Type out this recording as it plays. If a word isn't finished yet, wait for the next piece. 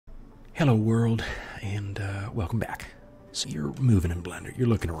Hello world, and welcome back. So you're moving in Blender, you're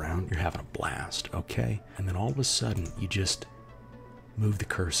looking around, you're having a blast, okay? And then all of a sudden, you just move the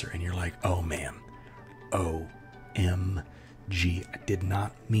cursor and you're like, oh man, OMG, I did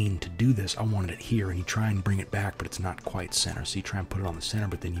not mean to do this. I wanted it here, and you try and bring it back, but it's not quite center. So you try and put it on the center,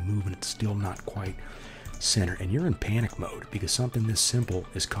 but then you move and it's still not quite center. And you're in panic mode because something this simple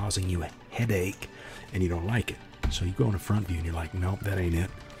is causing you a headache and you don't like it. So you go into front view and you're like, nope, that ain't it.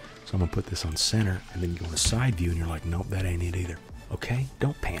 So I'm going to put this on center, and then you go into side view and you're like, nope, that ain't it either. Okay?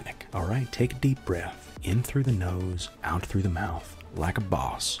 Don't panic, all right? Take a deep breath. In through the nose, out through the mouth, like a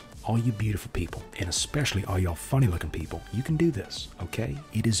boss. All you beautiful people, and especially all y'all funny-looking people, you can do this, okay?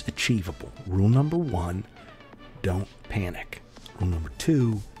 It is achievable. Rule number 1, don't panic. Rule number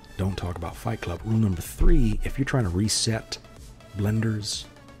 2, don't talk about Fight Club. Rule number 3, if you're trying to reset Blender's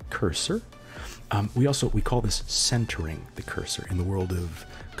cursor, we call this centering the cursor in the world of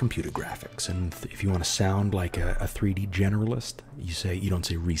computer graphics. And if you want to sound like a 3D generalist, you don't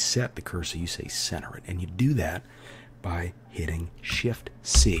say reset the cursor, you say center it. And you do that by hitting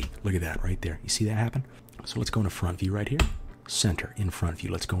SHIFT+C. Look at that right there. You see that happen? So let's go into front view right here. Center in front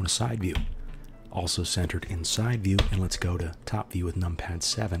view. Let's go into side view. Also centered in side view. And let's go to top view with numpad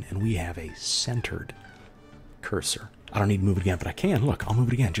 7. And we have a centered cursor. I don't need to move it again, but I can. Look, I'll move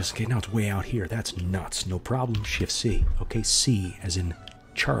it again just in case. Now it's way out here. That's nuts. No problem. SHIFT+C. Okay, C as in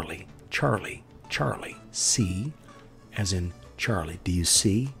Charlie. Charlie. Charlie. C as in Charlie. Do you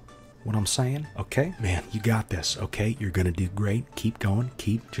see what I'm saying? Okay? Man, you got this, okay? You're going to do great. Keep going.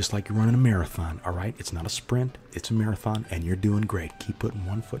 Keep, just like you're running a marathon, all right? It's not a sprint. It's a marathon, and you're doing great. Keep putting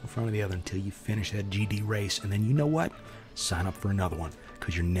one foot in front of the other until you finish that GD race, and then you know what? Sign up for another one,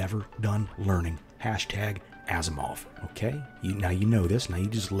 because you're never done learning. Hashtag Asimov, okay? Now you know this. Now you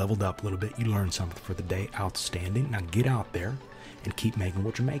just leveled up a little bit. You learned something for the day. Outstanding. Now get out there and keep making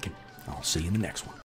what you're making. I'll see you in the next one.